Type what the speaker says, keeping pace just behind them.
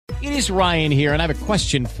It is Ryan here, and I have a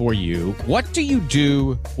question for you. What do you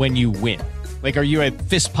do when you win? Like, are you a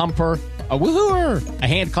fist pumper, a woo-hooer, a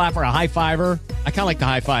hand clapper, a high-fiver? I kind of like the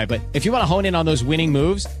high-five, but if you want to hone in on those winning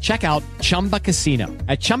moves, check out Chumba Casino.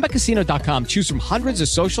 At ChumbaCasino.com, choose from hundreds of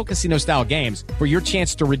social casino-style games for your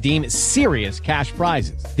chance to redeem serious cash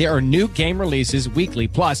prizes. There are new game releases weekly,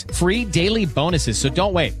 plus free daily bonuses, so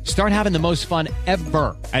don't wait. Start having the most fun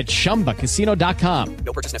ever at ChumbaCasino.com.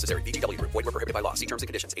 No purchase necessary. VGW Group. Void where prohibited by law. See terms and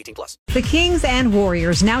conditions. 18+. The Kings and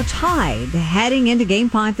Warriors now tied heading into Game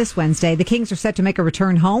 5 this Wednesday. The Kings are set to make a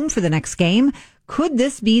return home for the next game. Could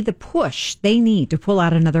this be the push they need to pull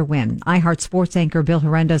out another win? iHeartSports anchor Bill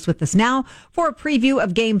Herenda is with us now for a preview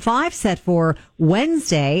of Game 5 set for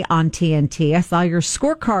Wednesday on TNT. I saw your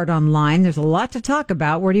scorecard online. There's a lot to talk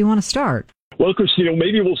about. Where do you want to start? Well, Christina,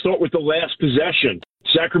 maybe we'll start with the last possession.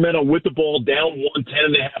 Sacramento with the ball down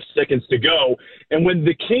 10.5 seconds to go. And when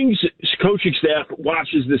the Kings coaching staff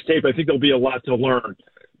watches this tape, I think there'll be a lot to learn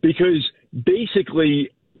because basically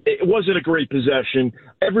it wasn't a great possession.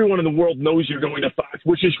 Everyone in the world knows you're going to Fox,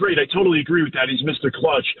 which is great. I totally agree with that. He's Mr.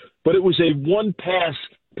 Clutch. But it was a one-pass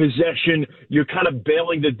possession. You're kind of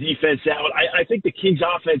bailing the defense out. I think the Kings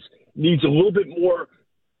offense needs a little bit more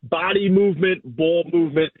body movement, ball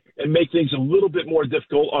movement, and make things a little bit more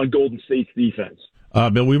difficult on Golden State's defense.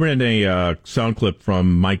 Bill, we ran a sound clip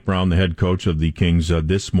from Mike Brown, the head coach of the Kings,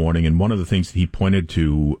 this morning, and one of the things that he pointed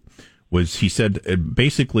to was he said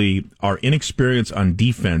basically our inexperience on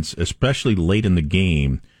defense, especially late in the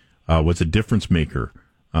game, was a difference maker.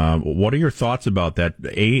 What are your thoughts about that?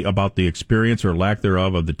 A, about the experience or lack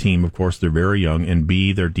thereof of the team. Of course, they're very young, and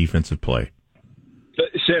B, their defensive play.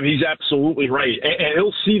 Sam, he's absolutely right. And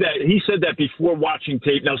he'll see that. He said that before watching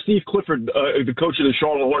tape. Now, Steve Clifford, the coach of the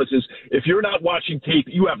Charlotte Hornets, says, if you're not watching tape,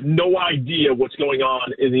 you have no idea what's going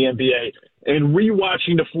on in the NBA. And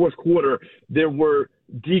rewatching the fourth quarter, there were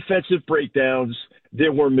defensive breakdowns,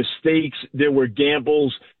 there were mistakes, there were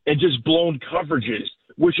gambles, and just blown coverages,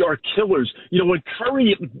 which are killers. You know, when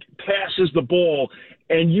Curry passes the ball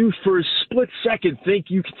and you for a split second think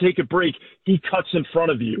you can take a break, he cuts in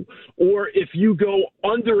front of you. Or if you go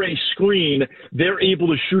under a screen, they're able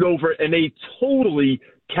to shoot over, and they totally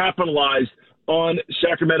capitalized on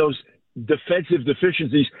Sacramento's defensive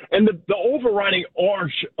deficiencies. And the overriding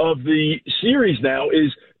arch of the series now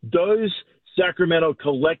is, does Sacramento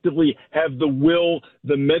collectively have the will,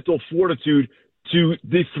 the mental fortitude to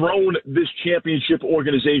dethrone this championship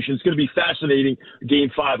organization? It's going to be fascinating.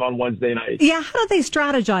 Game 5 on Wednesday night. Yeah, how do they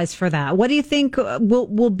strategize for that? What do you think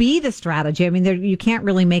will be the strategy? I mean, you can't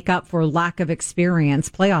really make up for lack of experience,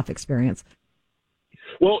 playoff experience.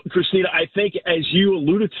 Well, Christina, I think as you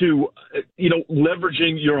alluded to,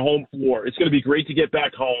 leveraging your home floor, it's going to be great to get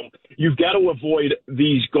back home. You've got to avoid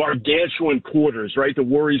these gargantuan quarters, right? The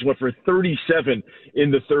Warriors went for 37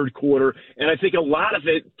 in the third quarter. And I think a lot of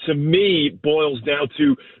it, to me, boils down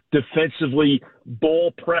to defensively,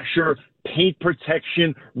 ball pressure, paint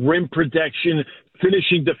protection, rim protection,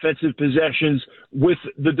 finishing defensive possessions with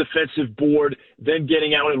the defensive board, then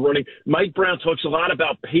getting out and running. Mike Brown talks a lot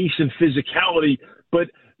about pace and physicality, but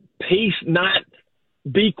pace, not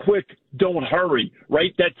be quick, don't hurry,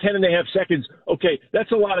 right? That 10.5 seconds, okay,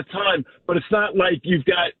 that's a lot of time, but it's not like you've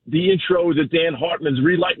got the intro to Dan Hartman's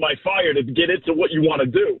Relight My Fire to get into what you want to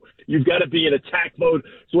do. You've got to be in attack mode.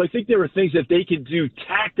 So I think there are things that they can do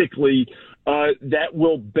tactically that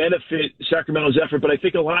will benefit Sacramento's effort, but I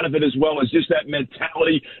think a lot of it as well is just that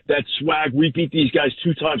mentality, that swag. We beat these guys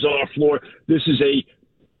 2 times on our floor. This is a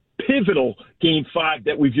pivotal Game 5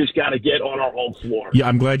 that we've just got to get on our home floor. Yeah,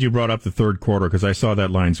 I'm glad you brought up the third quarter because I saw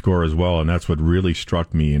that line score as well, and that's what really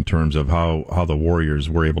struck me in terms of how the Warriors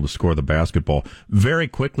were able to score the basketball. Very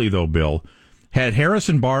quickly, though, Bill, had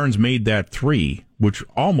Harrison Barnes made that 3, which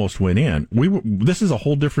almost went in, this is a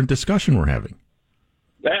whole different discussion we're having.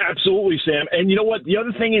 Absolutely, Sam. And you know what? The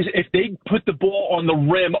other thing is if they put the ball on the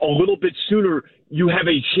rim a little bit sooner, you have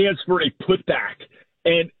a chance for a putback.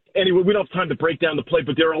 And anyway, we don't have time to break down the play,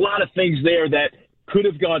 but there are a lot of things there that could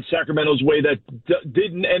have gone Sacramento's way that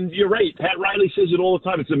didn't. And you're right. Pat Riley says it all the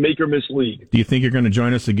time. It's a make or miss league. Do you think you're going to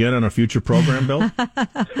join us again on a future program, Bill?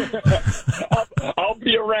 I'll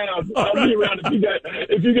be around. I'll be around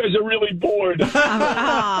if you guys are really bored.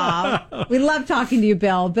 We love talking to you,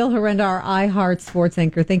 Bill. Bill Herenda, our iHeartSports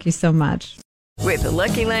anchor. Thank you so much. With the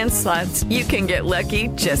Lucky Land Slots, you can get lucky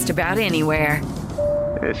just about anywhere.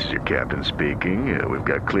 This is your captain speaking. We've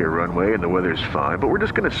got clear runway and the weather's fine, but we're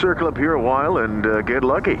just going to circle up here a while and get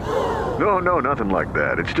lucky. No, nothing like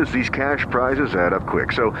that. It's just these cash prizes add up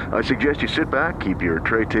quick. So I suggest you sit back, keep your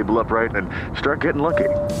tray table upright, and start getting lucky.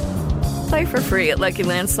 Play for free at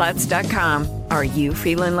LuckyLandSlots.com. Are you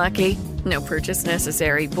feeling lucky? No purchase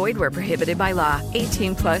necessary. Void where prohibited by law.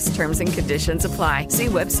 18+ terms and conditions apply. See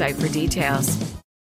website for details.